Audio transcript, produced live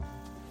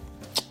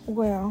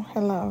Well,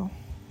 hello.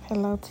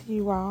 Hello to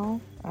you all.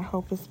 I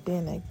hope it's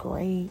been a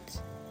great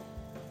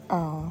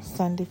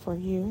Sunday for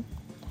you.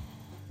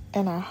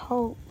 And I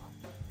hope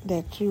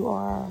that you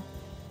are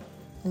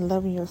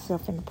loving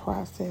yourself in the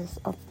process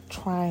of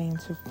trying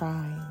to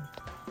find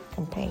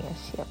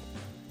companionship.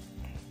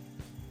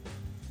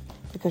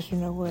 Because you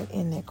know what?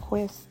 In that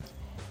quest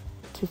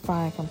to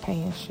find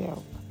companionship,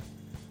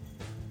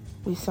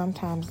 we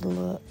sometimes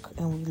look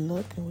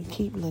and we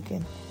keep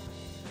looking.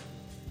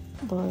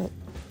 But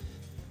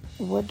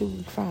what do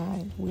we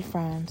find? We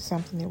find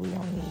something that we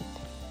don't need.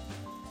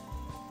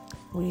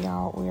 We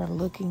are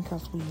looking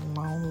because we're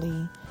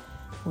lonely.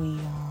 We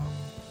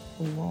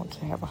want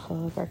to have a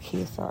hug, or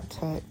kiss, or a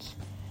touch.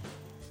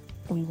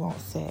 We want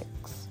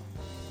sex.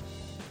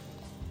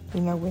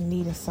 We're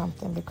needing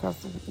something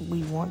because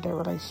we want that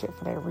relationship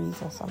for that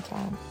reason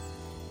sometimes.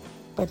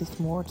 But it's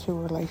more to a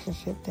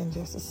relationship than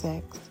just the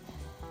sex.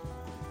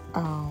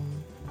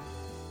 And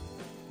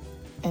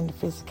the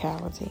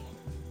physicality.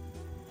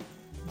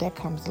 That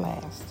comes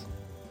last.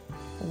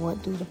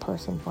 What do the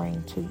person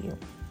bring to you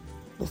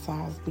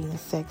besides being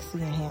sexy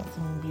and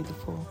handsome and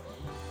beautiful?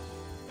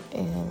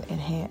 And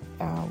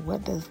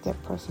what does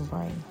that person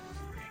bring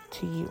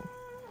to you?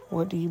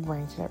 What do you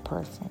bring to that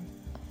person?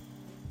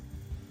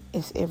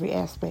 It's every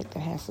aspect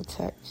that has to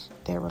touch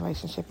their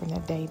relationship and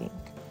their dating.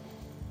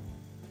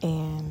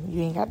 And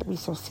you ain't got to be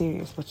so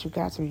serious, but you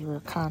got to be real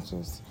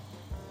conscious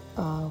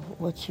of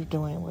what you're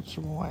doing, what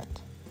you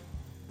want.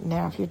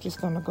 Now, if you're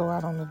just going to go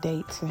out on a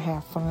date to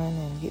have fun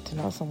and get to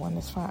know someone,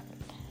 that's fine.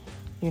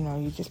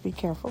 You just be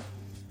careful.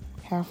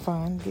 Have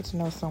fun, get to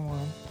know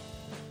someone,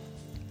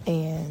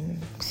 and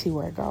see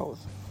where it goes.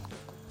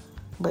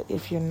 But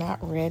if you're not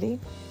ready,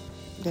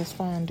 that's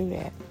fine, do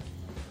that.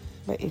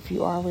 But if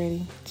you are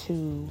ready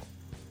to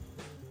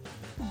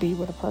be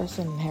with a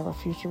person and have a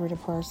future with a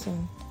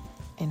person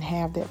and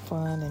have that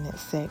fun and that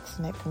sex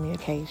and that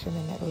communication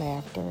and that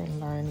laughter and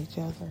learning each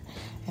other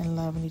and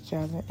loving each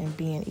other and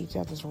being each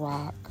other's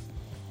rock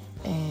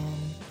and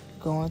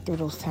going through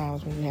those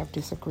times when you have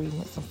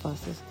disagreements and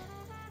fusses,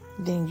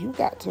 then you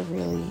got to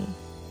really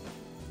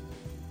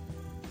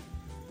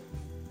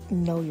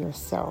know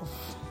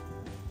yourself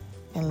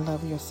and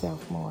love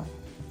yourself more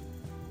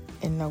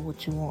and know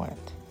what you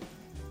want.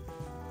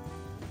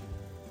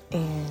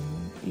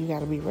 And you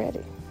got to be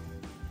ready.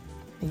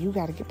 And you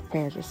got to get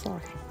prepared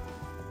yourself.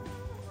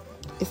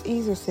 It's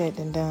easier said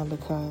than done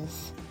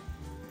because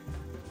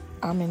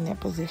I'm in that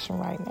position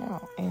right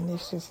now. And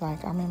it's just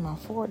like I'm in my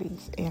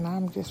 40s and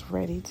I'm just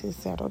ready to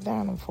settle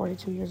down. I'm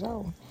 42 years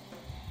old.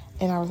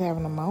 And I was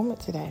having a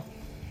moment today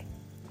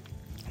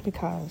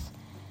because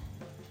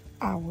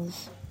I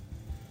was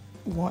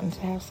wanting to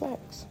have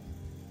sex.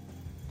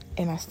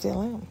 And I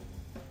still am.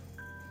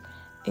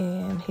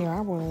 And here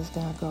I was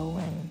going to go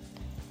and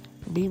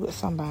be with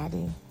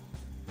somebody.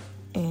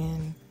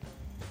 And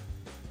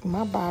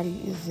my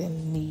body is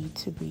in need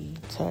to be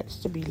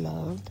touched, to be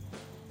loved.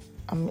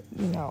 I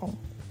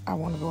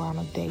want to go out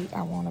on a date.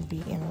 I want to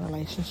be in a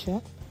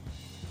relationship.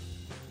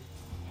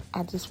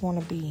 I just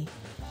want to be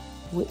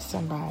with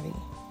somebody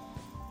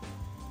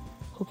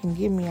who can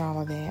give me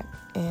all of that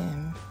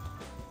and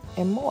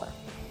more.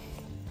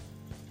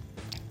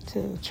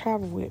 To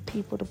travel with,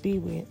 people to be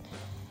with,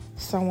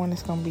 someone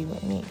that's going to be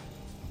with me.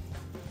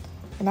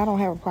 And I don't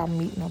have a problem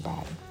meeting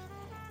nobody.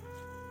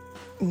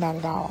 Not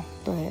at all.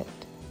 But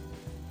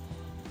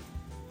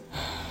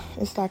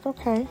it's like,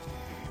 okay,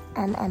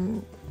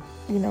 I'm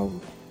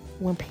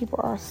when people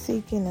are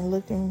seeking and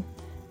looking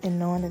and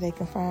knowing that they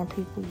can find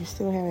people, you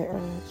still have that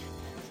urge.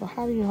 So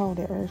how do you hold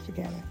that urge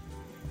together?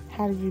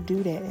 How do you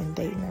do that in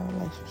dating and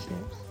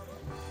relationships?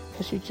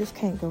 Because you just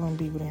can't go and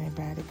be with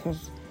anybody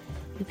because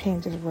you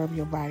can't just rub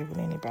your body with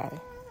anybody.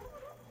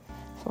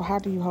 So how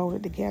do you hold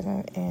it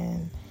together?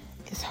 And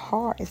it's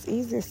hard. It's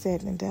easier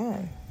said than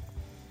done.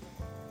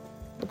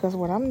 Because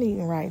what I'm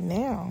needing right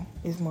now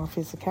is more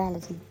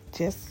physicality.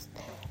 Just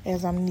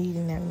as I'm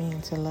needing that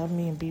man to love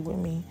me and be with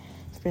me,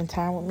 spend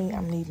time with me,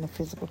 I'm needing the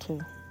physical too.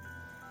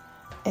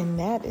 And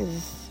that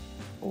is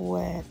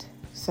what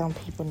some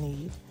people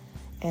need.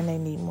 And they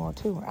need more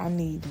too. I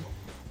need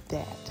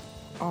that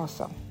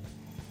also.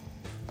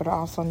 But I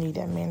also need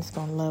that man that's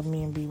going to love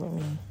me and be with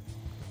me,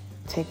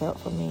 take up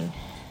for me,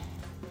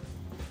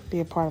 be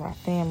a part of my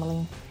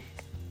family,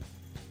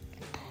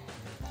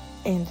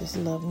 and just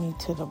love me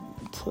to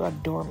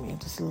adore me.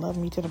 Just love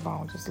me to the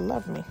bone. Just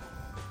love me.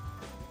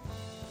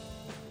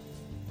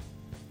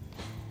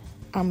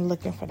 I'm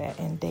looking for that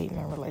in dating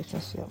and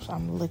relationships.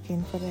 I'm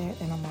looking for that,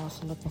 and I'm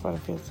also looking for the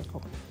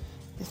physical.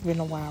 It's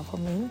been a while for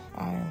me.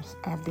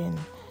 I've been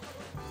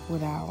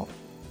without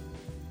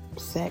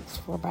sex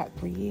for about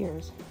 3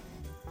 years.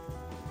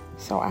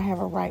 So I have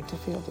a right to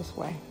feel this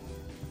way.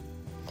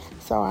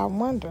 So I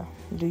wonder,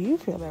 do you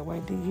feel that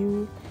way?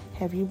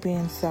 Have you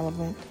been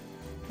celibate,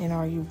 and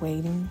are you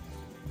waiting?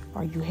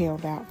 Are you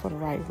held out for the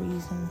right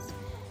reasons?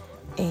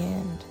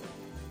 And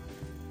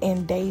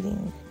in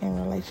dating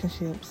and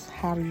relationships,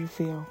 how do you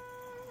feel?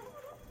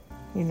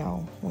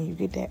 When you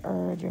get that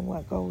urge and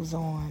what goes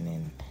on,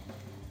 and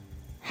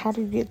How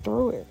do you get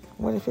through it?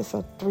 What if it's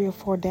a 3 or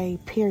 4 day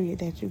period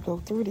that you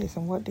go through this,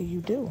 and what do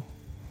you do?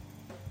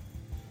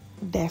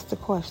 That's the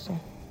question.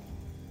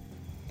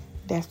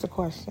 That's the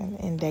question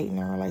in dating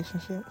and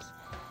relationships.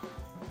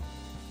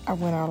 I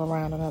went all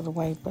around another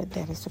way, but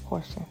that is the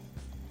question.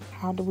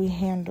 How do we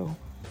handle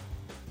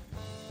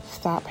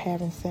stop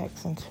having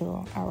sex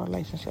until our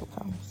relationship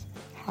comes?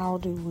 How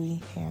do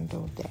we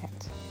handle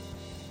that?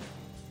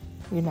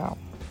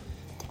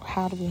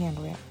 How do we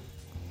handle that?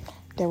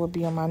 That will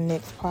be on my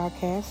next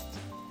podcast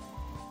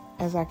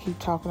as I keep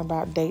talking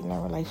about dating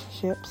and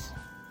relationships.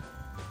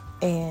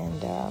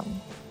 And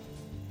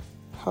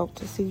hope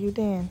to see you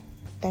then.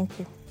 Thank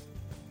you.